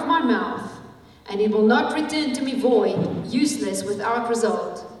out of my mouth, and it will not return to me void, useless, without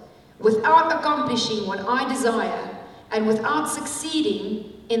result, without accomplishing what I desire, and without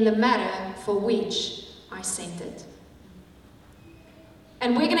succeeding in the matter for which I sent it.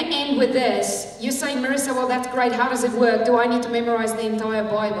 And we're going to end with this. You're saying, Marissa, well, that's great. How does it work? Do I need to memorize the entire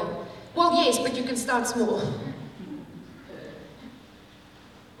Bible? Well, yes, but you can start small.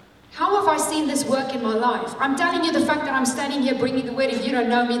 How have I seen this work in my life? I'm telling you, the fact that I'm standing here bringing the word, if you don't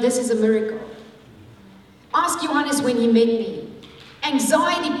know me, this is a miracle. Ask Johannes when he met me.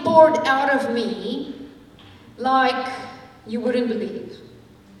 Anxiety poured out of me like you wouldn't believe.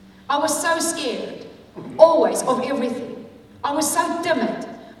 I was so scared, always, of everything. I was so timid.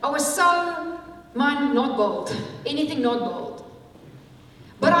 I was so, not bold. Anything not bold.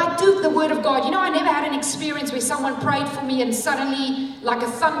 But I took the word of God. You know, I never had an experience where someone prayed for me and suddenly, like a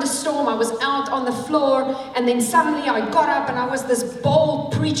thunderstorm, I was out on the floor and then suddenly I got up and I was this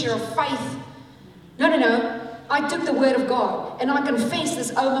bold preacher of faith. No. I took the word of God and I confessed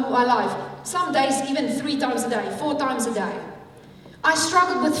this over my life. Some days even 3 times a day, 4 times a day. I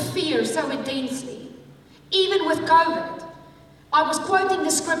struggled with fear so intensely. Even with COVID. I was quoting the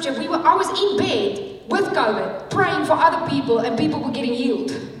scripture. I was in bed with COVID, praying for other people, and people were getting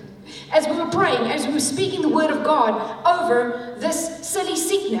healed. As we were praying, as we were speaking the word of God over this silly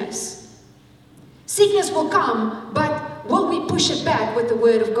sickness. Sickness will come, but will we push it back with the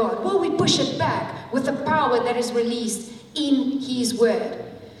word of God? Will we push it back with the power that is released in His word?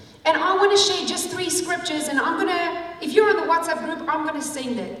 And I want to share just 3 scriptures, and I'm going to, if you're on the WhatsApp group, I'm going to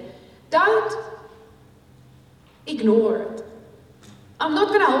send it. Don't ignore it. I'm not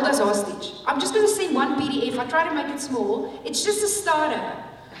going to hold us hostage. I'm just going to send one PDF. I try to make it small. It's just a starter.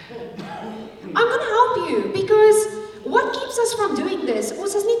 I'm going to help you, because what keeps us from doing this?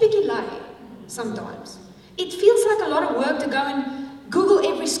 Ons is nie bietjie lui sometimes. It feels like a lot of work to go and Google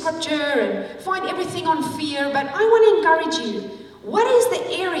every scripture and find everything on fear, but I want to encourage you. What is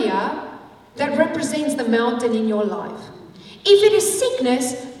the area that represents the mountain in your life? If it is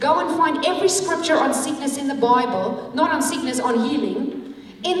sickness, go and find every scripture on sickness in the Bible, not on sickness, on healing,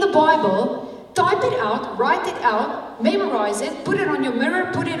 in the Bible. Type it out, write it out, memorize it, put it on your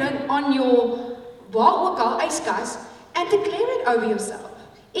mirror, put it on your yskas, and declare it over yourself.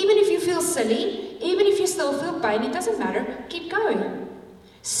 Even if you feel silly, even if you still feel pain, it doesn't matter, keep going.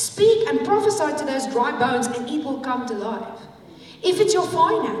 Speak and prophesy to those dry bones and it will come to life. If it's your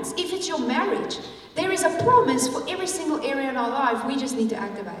finance, if it's your marriage, there is a promise for every single area in our life. We just need to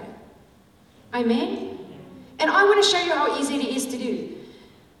activate it. Amen? And I want to show you how easy it is to do.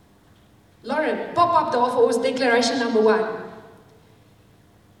 Lauren, pop up daar for us declaration number 1.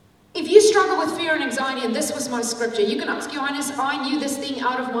 If you struggle with fear and anxiety, and this was my scripture, you can ask Johannes, I knew this thing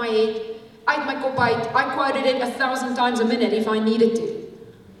out of my head, uit my kop uit. I quoted it 1,000 times a minute if I needed to.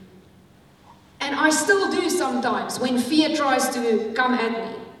 And I still do sometimes when fear tries to come at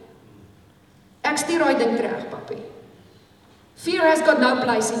me. Ek stuur daai ding terug, papi. Fear has got no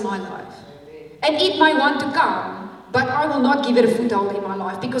place in my life. And it may want to come, but I will not give it a foothold in my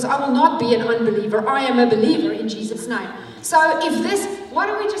life, because I will not be an unbeliever. I am a believer in Jesus' name. So if this, why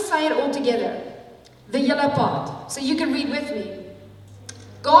don't we just say it all together? The yellow part, so you can read with me.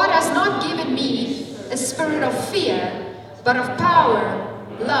 God has not given me a spirit of fear, but of power,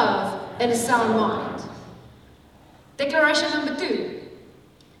 love, and a sound mind. Declaration number 2.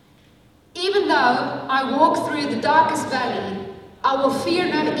 Even though I walk through the darkest valley, I will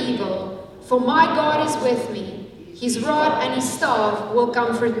fear no evil, for my God is with me. His rod and His staff will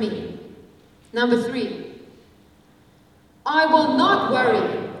comfort me. Number 3. I will not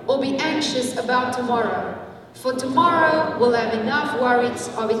worry or be anxious about tomorrow, for tomorrow will have enough worries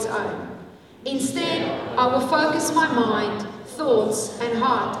of its own. Instead, I will focus my mind, thoughts, and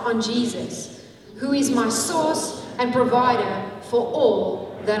heart on Jesus, who is my source and provider for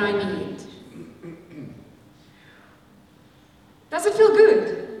all that I need. Does it feel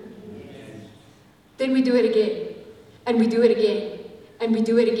good? Then we do it again, and we do it again, and we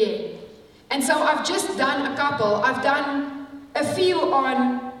do it again. And so I've just done a couple. I've done a few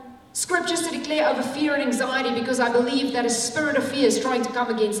on scriptures to declare over fear and anxiety, because I believe that a spirit of fear is trying to come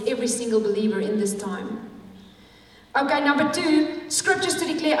against every single believer in this time. Okay, number 2, scriptures to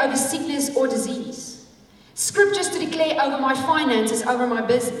declare over sickness or disease. Scriptures to declare over my finances, over my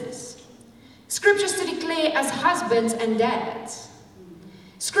business. Scriptures to declare as husbands and dads.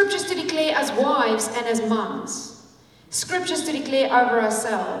 Scriptures to declare as wives and as moms. Scriptures to declare over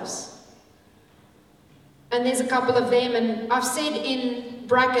ourselves. And there's a couple of them, and I've said in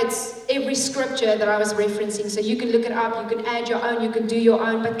brackets every scripture that I was referencing, so you can look it up, you can add your own, you can do your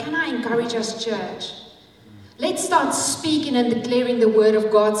own. But can I encourage us, church? Let's start speaking and declaring the word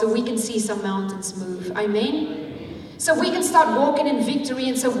of God so we can see some mountains move. Amen? So we can start walking in victory,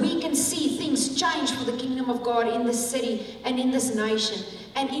 and so we can see things change for the kingdom of God in this city and in this nation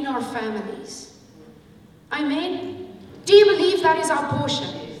and in our families. Amen? Do you believe that is our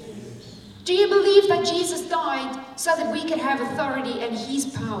portion? Do you believe that Jesus died so that we could have authority and His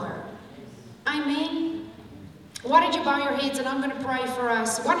power? Amen? Why don't you bow your heads and I'm going to pray for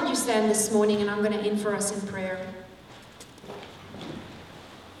us. Why don't you stand this morning and I'm going to end for us in prayer.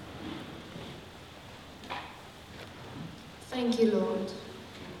 Thank you, Lord.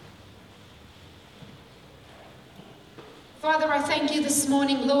 Father, I thank you this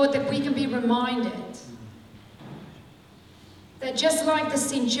morning, Lord, that we can be reminded that just like the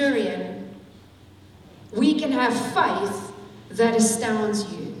centurion, we can have faith that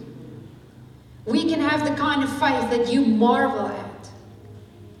astounds you. We can have the kind of faith that you marvel at.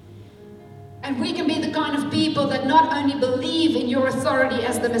 And we can be the kind of people that not only believe in your authority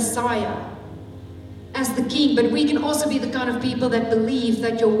as the Messiah, as the King, but we can also be the kind of people that believe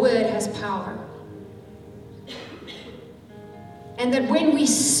that your word has power. And that when we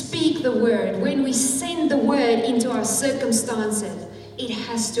speak the word, when we send the word into our circumstances, it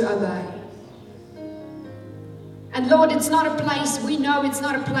has to obey. And Lord, it's not a place, we know it's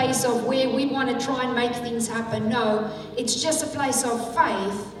not a place of where we want to try and make things happen. No, it's just a place of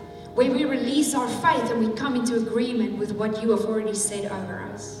faith where we release our faith and we come into agreement with what you have already said over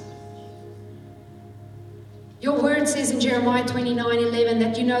us. Your word says in Jeremiah 29:11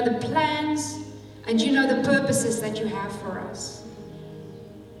 that you know the plans and you know the purposes that you have for us.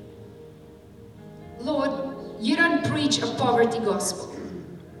 Lord, you don't preach a poverty gospel.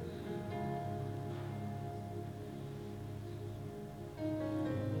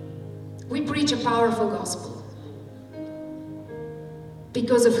 We preach a powerful gospel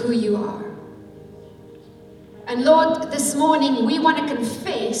because of who you are. And Lord, this morning we want to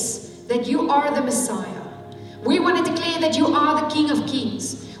confess that you are the Messiah. We want to declare that you are the King of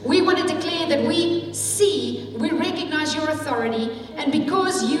Kings. We want to declare that we recognize your authority, and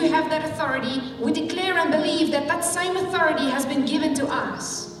because you have that authority, we declare and believe that that same authority has been given to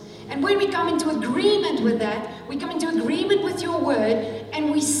us. And when we come into agreement with that, we come into agreement with your word,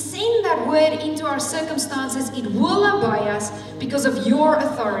 and we send that word into our circumstances, it will obey us because of your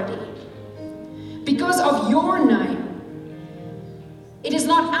authority, because of your name. It is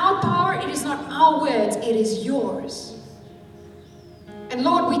not our power, it is not our words, it is yours. And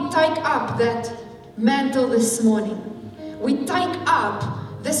Lord, we take up that mantle this morning. We take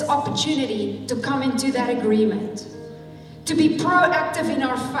up this opportunity to come into that agreement, to be proactive in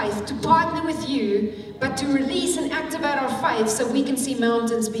our faith, to partner with you, but to release and activate our faith so we can see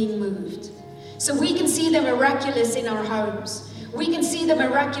mountains being moved, so we can see the miraculous in our homes, we can see the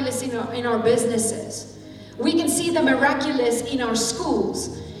miraculous in our businesses, we can see the miraculous in our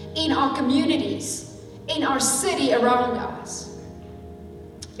schools, in our communities, in our city around us.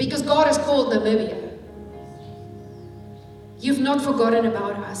 Because God has called Namibia. You've not forgotten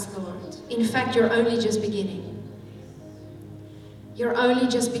about us, Lord. In fact, you're only just beginning. You're only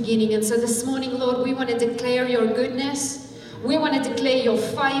just beginning. And so this morning, Lord, we want to declare your goodness. We want to declare your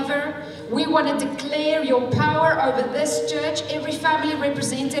favor. We want to declare your power over this church, every family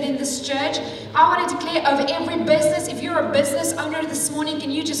represented in this church. I want to declare over every business. If you're a business owner this morning,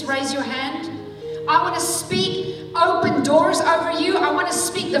 can you just raise your hand? I want to speak open doors over you. I want to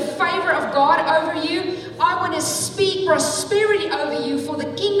speak the favor of God over you. I want to speak prosperity over you for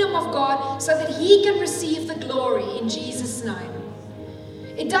the kingdom of God so that He can receive the glory in Jesus' name.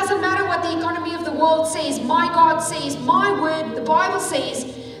 It doesn't matter what the economy of the world says. My God says, my word, the Bible says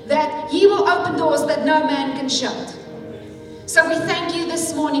that He will open doors that no man can shut. So we thank you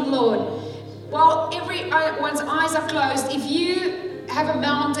this morning, Lord. While everyone's eyes are closed, if you have a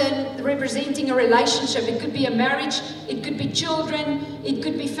mountain representing a relationship, it could be a marriage, it could be children, it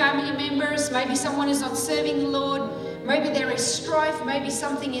could be family members, maybe someone is not serving the Lord, maybe there is strife, maybe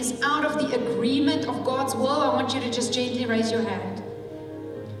something is out of the agreement of God's will. I want you to just gently raise your hand.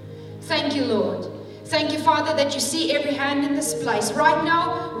 Thank you, Lord. Thank you, Father, that you see every hand in this place. Right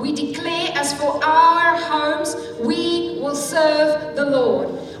now, we declare as for our homes, we will serve the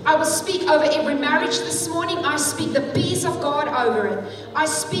Lord. I will speak over every marriage this morning. I speak the peace of God over it. I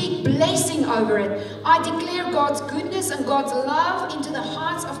speak blessing over it. I declare God's goodness and God's love into the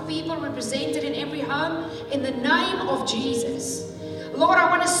hearts of people represented in every home in the name of Jesus. Lord, I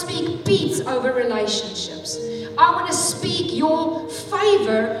want to speak peace over relationships. I want to speak your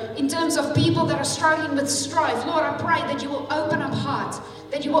favor in terms of people that are struggling with strife. Lord, I pray that you will open up hearts,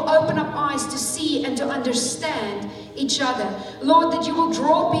 that you will open up eyes to see and to understand each other. Lord, that you will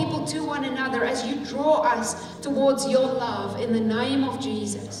draw people to one another as you draw us towards your love in the name of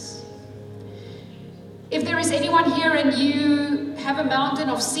Jesus. If there is anyone here and you have a mountain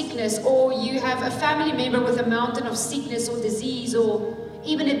of sickness, or you have a family member with a mountain of sickness or disease or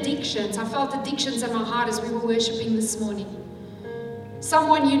even addictions. I felt addictions in my heart as we were worshiping this morning.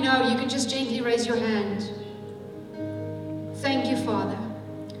 Someone you know, you can just gently raise your hand. Thank you, Father.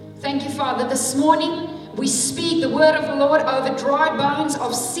 Thank you, Father. This morning, We speak the word of the Lord over dry bones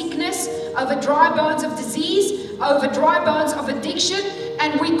of sickness, over dry bones of disease, over dry bones of addiction,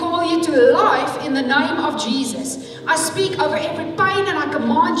 and we call you to life in the name of Jesus. I speak over every pain and I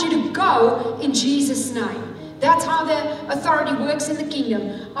command you to go in Jesus' name. That's how the authority works in the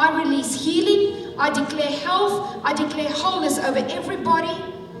kingdom. I release healing, I declare health, I declare wholeness over everybody,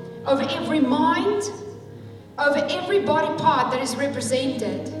 over every mind, over every body part that is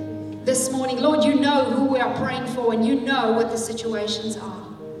represented this morning. Lord, you know who we are praying for and you know what the situations are.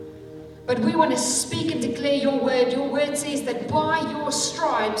 But we want to speak and declare your word. Your word says that by your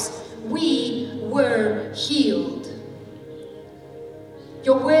stripes we were healed.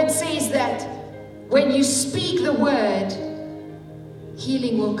 Your word says that when you speak the word,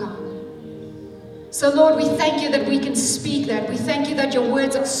 healing will come. So Lord, we thank you that we can speak that. We thank you that your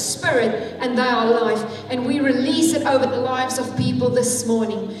words are spirit and they are life. And we release it over the lives of people this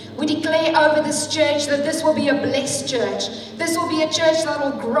morning. We declare over this church that this will be a blessed church. This will be a church that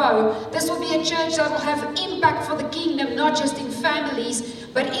will grow. This will be a church that will have impact for the kingdom, not just in families,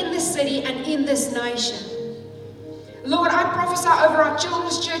 but in the city and in this nation. Lord, I prophesy over our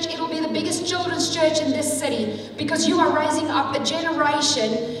children's church. It'll be the biggest children's church in this city because you are raising up a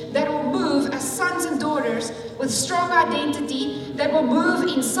generation that will move as sons and daughters with strong identity, that will move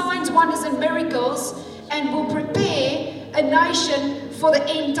in signs, wonders, and miracles, and will prepare a nation for the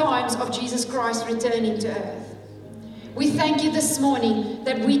end times of Jesus Christ returning to earth. We thank you this morning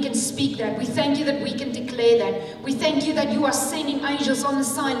that we can speak that. We thank you that we can declare that. We thank you that you are sending angels on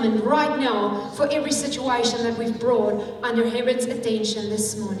assignment right now for every situation that we've brought under heaven's attention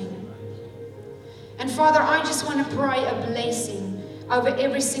this morning. And Father, I just want to pray a blessing over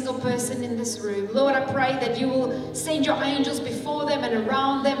every single person in this room. Lord, I pray that you will send your angels before them and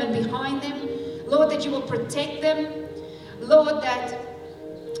around them and behind them. Lord, that you will protect them. Lord, that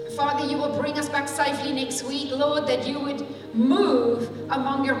Father, you will bring us back safely next week. Lord, that you would move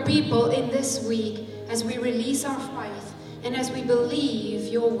among your people in this week as we release our faith and as we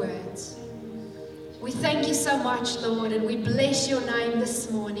believe your words. We thank you so much, Lord, and we bless your name this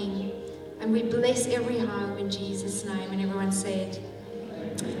morning. And we bless every home in Jesus' name. And everyone said,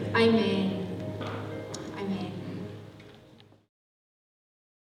 Amen.